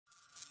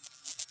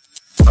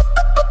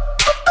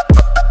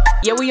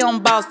Yeah, we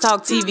on Boss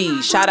Talk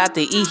TV. Shout out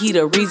to E. He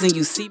the reason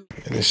you see me.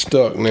 And it's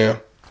stuck now.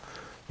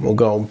 I'm gonna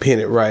go and pin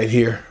it right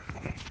here.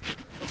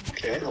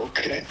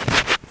 Okay.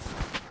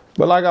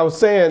 But like I was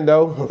saying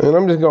though, and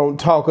I'm just gonna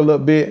talk a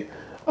little bit.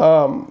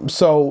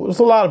 So there's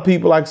a lot of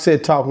people, like I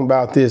said, talking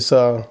about this.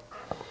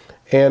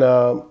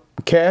 And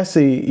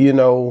Cassie, you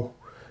know,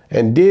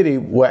 and Diddy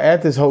were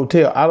at this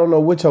hotel. I don't know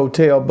which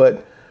hotel,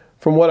 but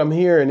from what I'm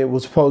hearing, it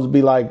was supposed to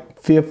be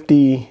like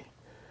 50.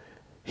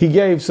 He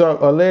gave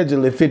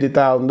allegedly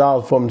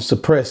 $50,000 for him to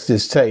suppress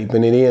this tape,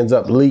 and it ends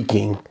up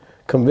leaking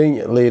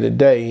conveniently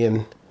today.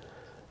 And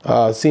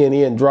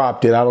CNN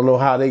dropped it. I don't know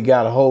how they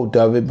got a hold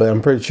of it, but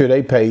I'm pretty sure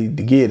they paid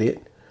to get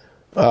it.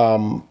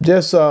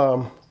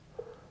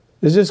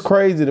 It's just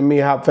crazy to me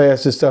how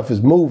fast this stuff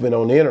is moving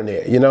on the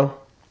internet, you know?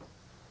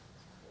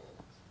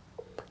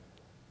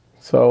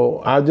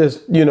 So I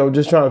just, you know,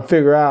 just trying to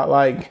figure out,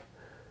 like,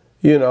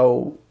 you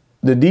know,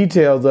 the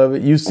details of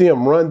it. You see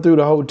him run through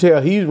the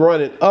hotel. He's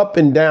running up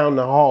and down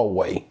the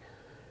hallway.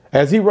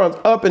 As he runs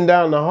up and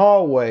down the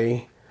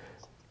hallway,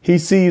 he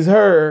sees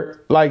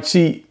her like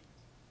she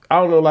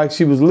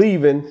was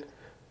leaving.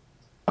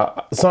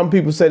 Some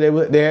people say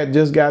they had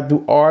just got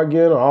through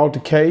arguing or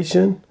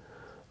altercation.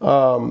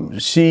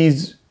 She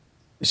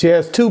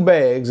has two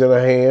bags in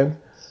her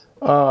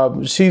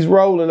hand. She's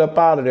rolling up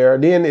out of there.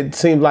 Then it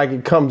seems like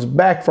it comes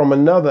back from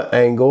another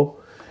angle.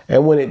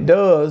 And when it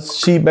does,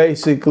 she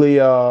basically,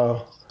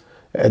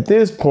 at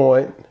this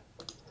point,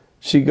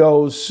 she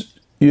goes,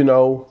 you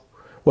know,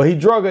 well, he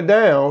drug her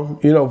down,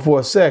 you know,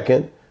 for a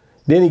second.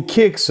 Then he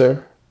kicks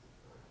her.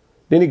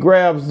 Then he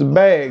grabs the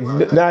bag.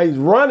 Now he's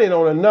running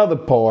on another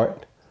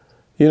part,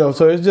 you know,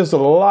 so it's just a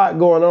lot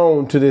going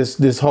on to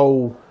this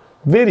whole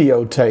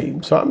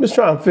videotape. So I'm just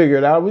trying to figure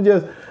it out. We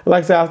just,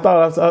 like I said,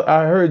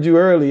 I heard you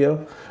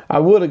earlier. I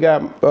would have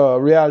got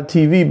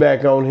reality TV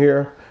back on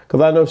here because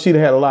I know she'd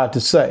had a lot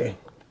to say.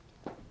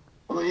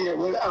 Well, yeah,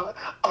 well,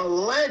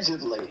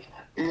 allegedly,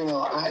 you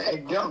know,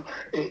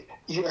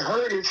 you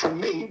heard it from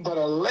me, but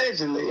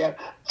allegedly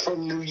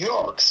from New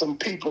York, some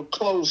people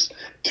close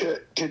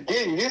to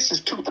Diddy. This is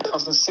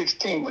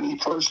 2016 when he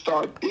first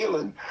started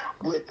dealing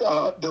with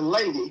the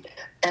lady,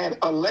 and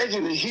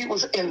allegedly he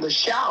was in the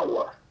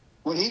shower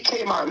when he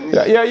came out.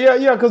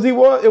 Yeah, because it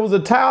was a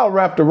towel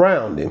wrapped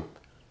around him.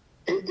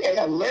 And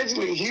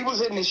allegedly he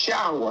was in the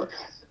shower.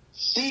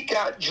 She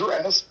got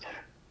dressed.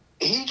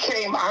 He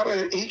came out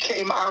of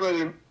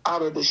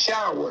the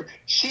shower.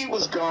 She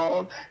was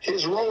gone.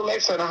 His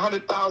Rolex and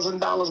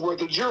 $100,000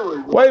 worth of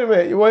jewelry. Wait a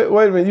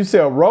minute. You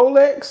said a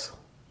Rolex?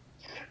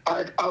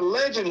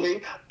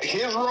 Allegedly,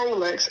 his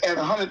Rolex and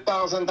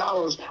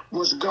 $100,000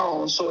 was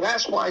gone. So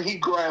that's why he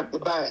grabbed the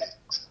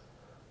bags.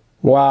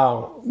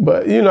 Wow.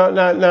 But you know,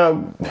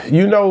 now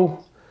you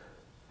know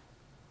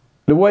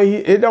the way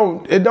it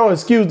don't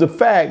excuse the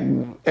fact.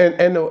 And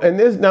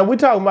this, now we're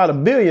talking about a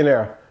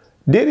billionaire.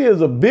 Diddy is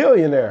a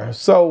billionaire,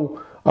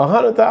 so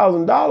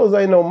 $100,000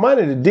 ain't no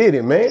money to Diddy,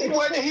 man. He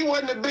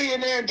wasn't a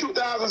billionaire in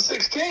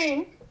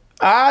 2016. He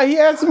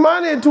had some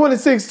money in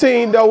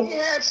 2016, though.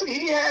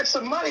 He had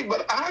some money,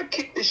 but I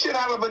kicked the shit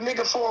out of a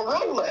nigga for a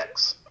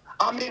Rolex.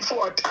 I mean,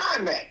 for a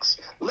Timex,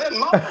 let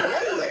alone a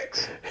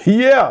Rolex.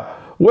 Yeah,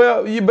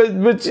 well, but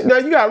now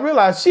you gotta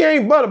realize she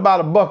ain't but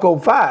about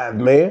 $105,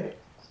 man.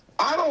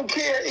 I don't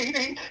care.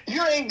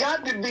 You ain't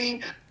got to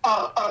be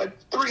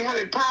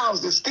 300 pounds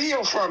to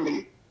steal from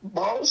me,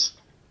 boss.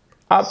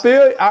 I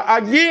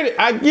get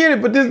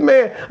it, but this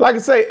man, like I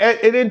say,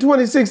 in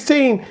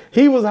 2016,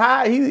 he was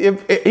high. He's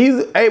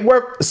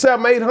worth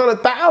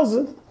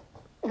 $700,000-800,000.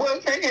 Well,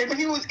 if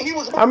he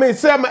was. I mean,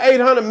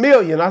 700-800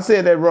 million. I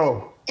said that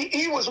wrong.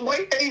 He was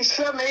weighing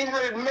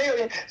 700-800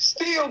 million,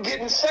 still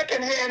getting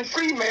secondhand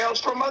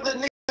females from other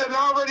niggas that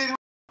already.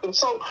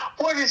 So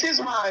what is his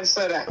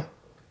mindset at?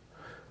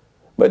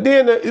 But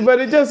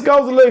it just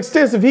goes a little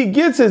extensive. He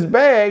gets his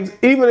bags,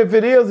 even if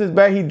it is his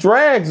bag, he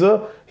drags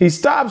her. He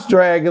stops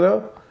dragging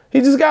her. He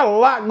just got a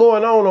lot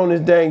going on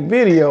this dang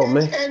video,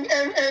 man. And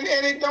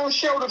it don't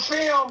show the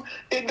film.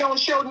 It don't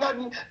show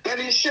nothing. That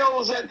it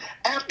shows that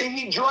after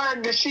he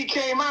dragged her, she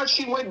came out.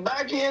 She went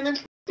back in and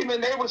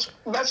they was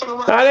messing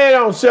around. Now they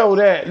don't show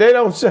that. They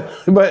don't show.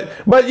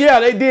 But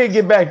yeah, they did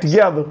get back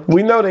together.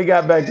 We know they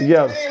got back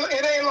together.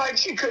 It ain't like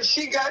because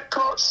she got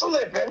caught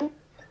slipping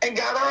and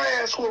got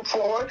her ass whooped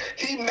for it.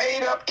 He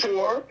made up to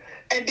her.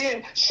 And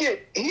then,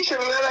 shit, he should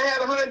have let her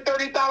have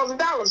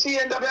 $130,000. He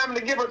ended up having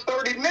to give her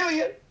 $30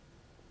 million.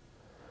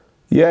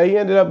 Yeah, he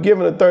ended up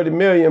giving her $30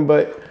 million,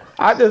 but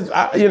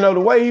you know,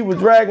 the way he was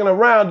dragging her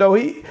around, though,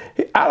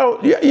 I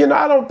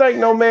don't think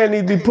no man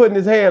needs to be putting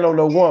his hand on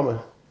no woman.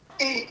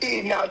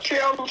 Now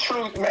tell the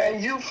truth,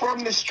 man. You from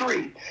the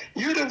street.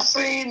 You done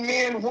seen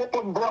men whoop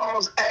a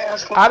broad's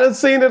ass. I done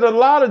seen it a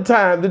lot of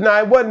times. Now,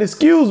 it wasn't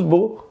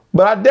excusable,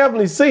 but I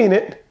definitely seen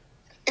it.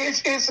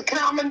 It's a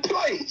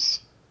commonplace.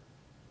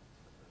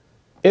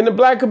 In the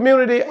black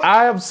community,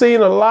 I have seen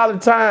a lot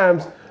of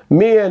times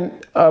men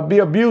be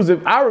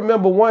abusive. I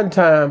remember one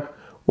time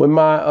when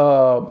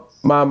my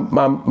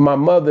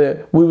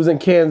mother, we was in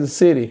Kansas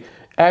City,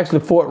 actually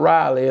Fort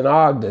Riley in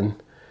Ogden,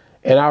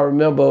 And I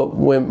remember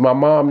when my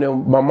mom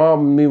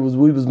and me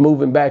we was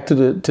moving back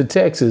to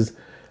Texas,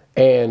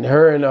 and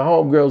her and the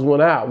homegirls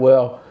went out.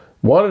 Well,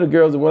 one of the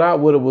girls that went out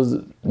with her was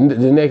the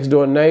next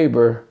door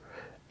neighbor.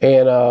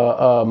 And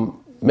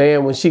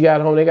man, when she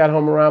got home, they got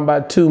home around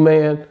about 2,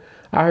 man.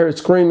 I heard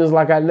screamings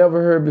like I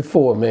never heard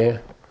before, man.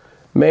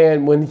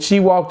 Man, when she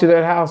walked to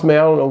that house, man,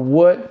 I don't know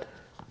what,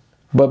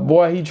 but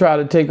boy, he tried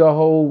to take her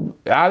whole,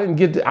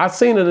 I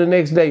seen her the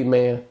next day,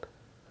 man.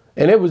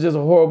 And it was just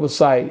a horrible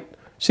sight.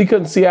 She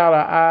couldn't see out her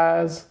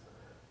eyes.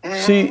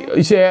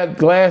 She had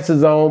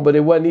glasses on, but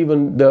it wasn't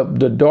even the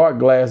dark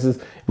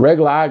glasses,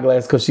 regular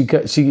eyeglasses,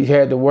 because she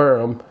had to wear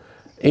them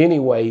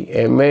anyway.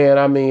 And man,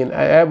 I mean,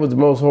 that was the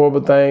most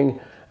horrible thing.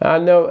 I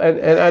know,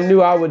 and I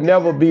knew I would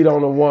never beat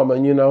on a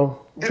woman, you know,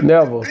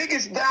 never. The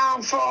biggest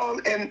downfall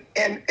in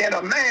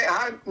a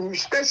man,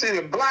 especially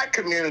the black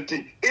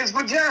community, is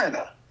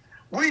vagina.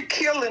 We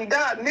kill and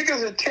die.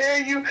 Niggas will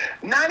tell you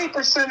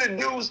 90% of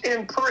dudes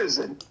in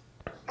prison.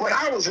 When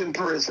I was in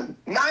prison,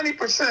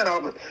 90%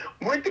 of it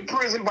went to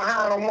prison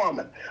behind a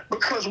woman.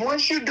 Because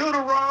once you do the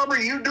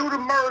robbery, you do the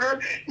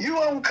murder, you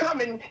don't come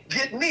and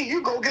get me.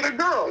 You go get a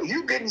girl.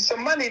 You getting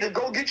some money to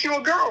go get you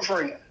a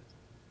girlfriend.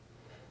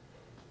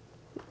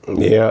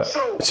 Yeah.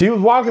 So, she was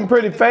walking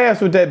pretty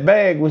fast with that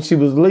bag when she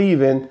was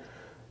leaving.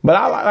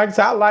 But like I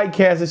said, I like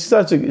Cassie. She's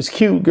such a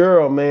cute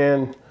girl,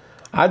 man.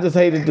 I just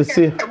hated to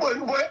see her.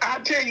 I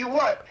tell you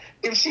what,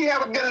 if she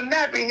had been a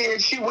nappy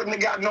head, she wouldn't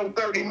have got no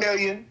 $30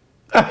 million.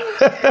 She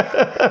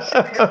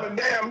got a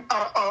damn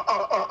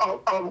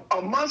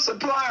a month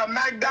supply of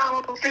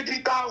McDonald's for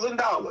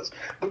 $50,000.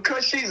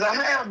 Because she's a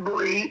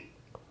half-breed,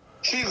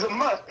 she's a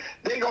mutt,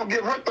 they gonna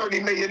give her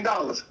 $30 million.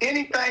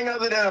 Anything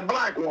other than a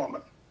black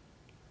woman.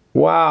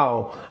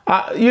 Wow.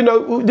 You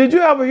know, did you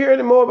ever hear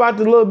any more about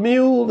the little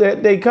mule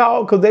that they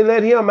called? Because they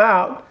let him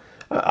out.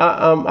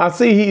 I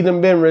see he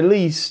done been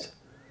released.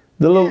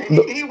 He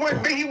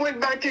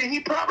went back to, he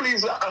probably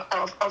is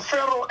a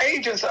federal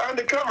agent, an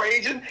undercover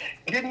agent,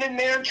 getting in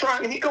there and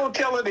trying. He gonna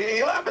tell it.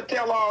 He'll have to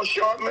tell all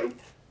shortly.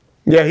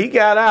 Yeah, he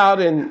got out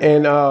and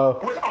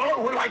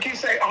with like you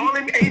say, all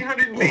them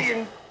 $800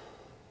 million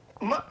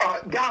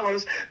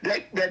dollars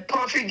that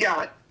Puffy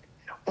got.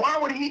 Why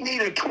would he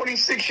need a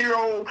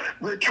 26-year-old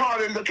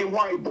retarded-looking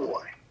white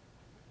boy?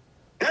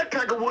 That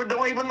Peckerwood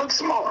don't even look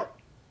smart.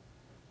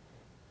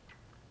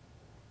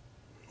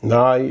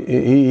 No,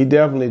 he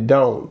definitely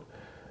don't.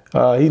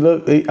 I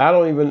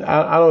don't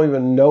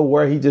even know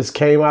where he just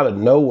came out of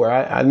nowhere.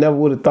 I never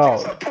would have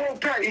thought.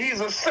 He's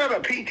a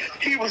setup. He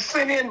was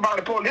sent in by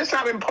the police. This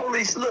how them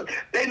police look.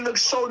 They look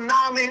so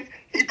gnarly.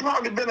 He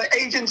probably been an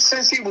agent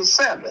since he was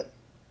 7.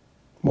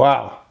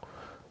 Wow,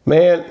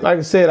 man. Like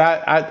I said,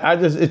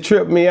 it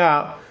tripped me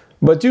out.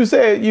 But you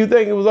said you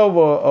think it was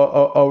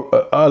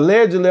over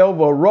allegedly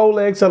over a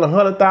Rolex and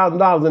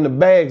 $100,000 in the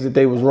bags that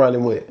they was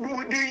running with.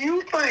 Do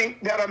you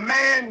think that a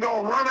man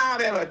gonna run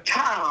out in a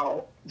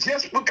towel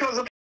just because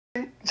of?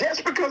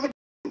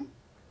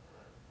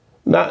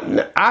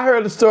 Now, I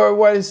heard a story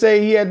where they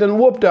say he had done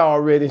whooped her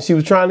already and she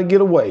was trying to get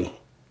away.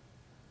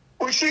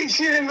 Well, she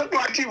didn't look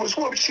like she was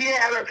whooped. She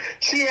had her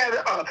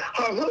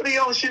hoodie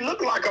on. She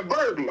looked like a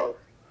burglar.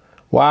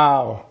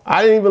 Wow.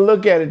 I didn't even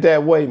look at it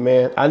that way,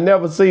 man. I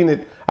never seen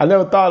it. I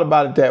never thought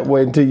about it that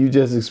way until you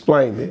just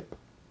explained it.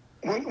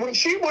 When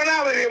she went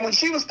out of there, when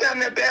she was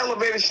standing at the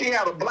elevator, she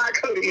had a black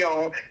hoodie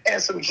on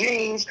and some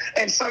jeans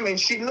and something.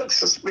 She looked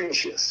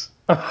suspicious.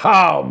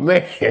 Oh,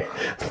 man.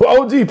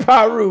 OG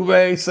PIRU,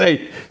 man,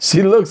 say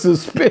she looks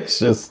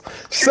suspicious.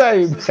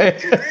 Say, man.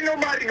 Ain't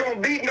nobody gonna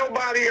beat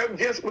nobody up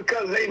just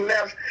because they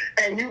left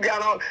and you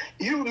got on.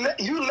 You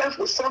left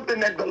with something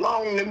that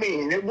belonged to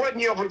me and it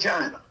wasn't your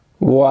vagina.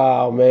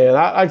 Wow, man.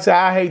 Like I said,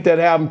 I hate that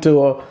happened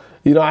to her.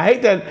 You know, I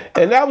hate that.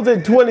 And that was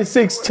in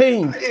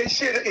 2016. It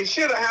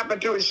should have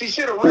happened to her. She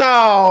should have.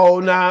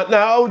 No,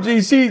 OG,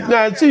 she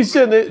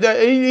shouldn't.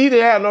 He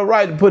didn't have no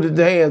right to put his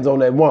hands on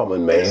that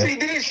woman, man. She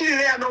did. She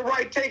didn't have no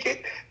right to take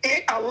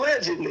it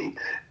allegedly.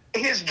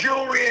 His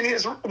jewelry and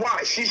his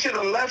watch. She should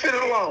have left it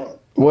alone.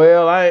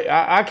 Well,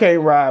 I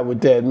can't ride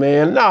with that,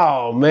 man.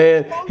 No,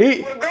 man.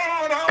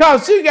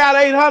 Cause she got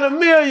 800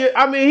 million.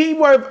 I mean, he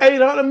worth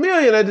 800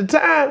 million at the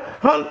time.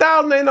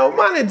 100,000 ain't no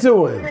money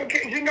to him.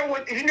 You know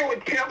what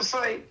Pimp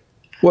say?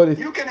 What is?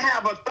 You can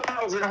have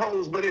 1,000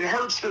 hoes, but it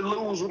hurts to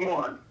lose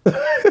one.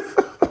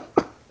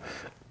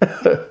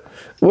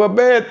 Well,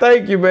 man,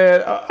 thank you,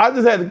 man. I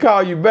just had to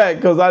call you back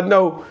because I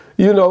know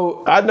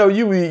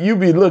you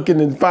be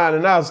looking and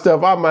finding out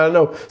stuff I might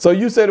know. So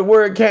you said the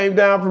word came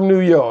down from New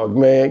York,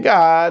 man.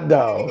 God,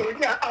 dog.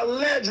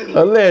 Allegedly.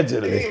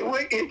 Allegedly.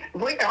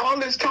 All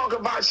this talk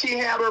about she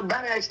had her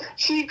bags.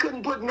 She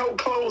couldn't put no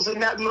clothes in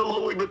that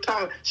little Louis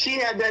Vuitton. She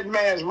had that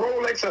man's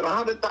Rolex at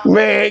 100,000.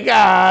 Man,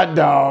 God,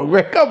 dog.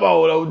 Man, come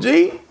on,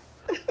 OG.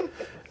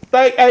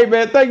 Hey,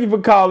 man, thank you for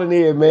calling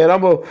in, man.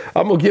 I'm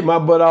gonna get my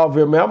butt off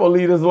here, man. I'm gonna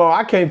leave this alone.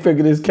 I can't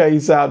figure this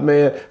case out,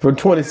 man, from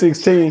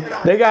 2016.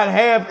 They got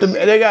half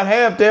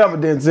the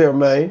evidence here,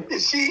 man.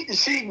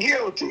 She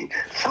guilty.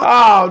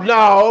 Oh,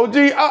 no, OG.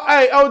 Oh,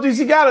 hey, OG,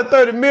 she got a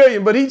 30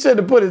 million, but he shouldn't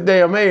have put his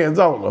damn hands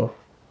on her.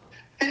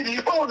 If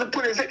you want wasn't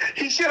putting his,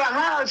 he should have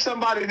hired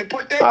somebody to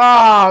put that.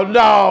 Oh,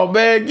 no,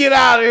 man. Get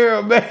out of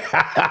here, man.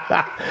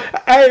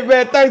 Hey,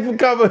 man, thanks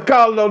for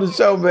calling on the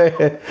show,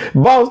 man.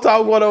 Boss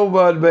Talk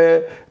 101,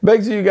 man.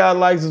 Make sure you guys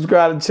like,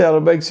 subscribe to the channel.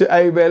 Make sure,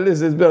 hey, man,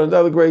 listen, it's been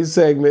another great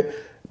segment.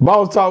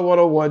 Boss Talk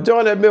 101.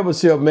 Join that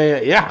membership,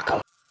 man.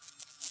 Yeah.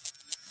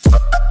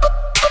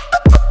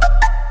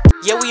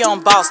 Yeah, we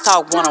on Boss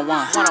Talk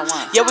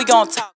 101. Yeah, we gonna talk.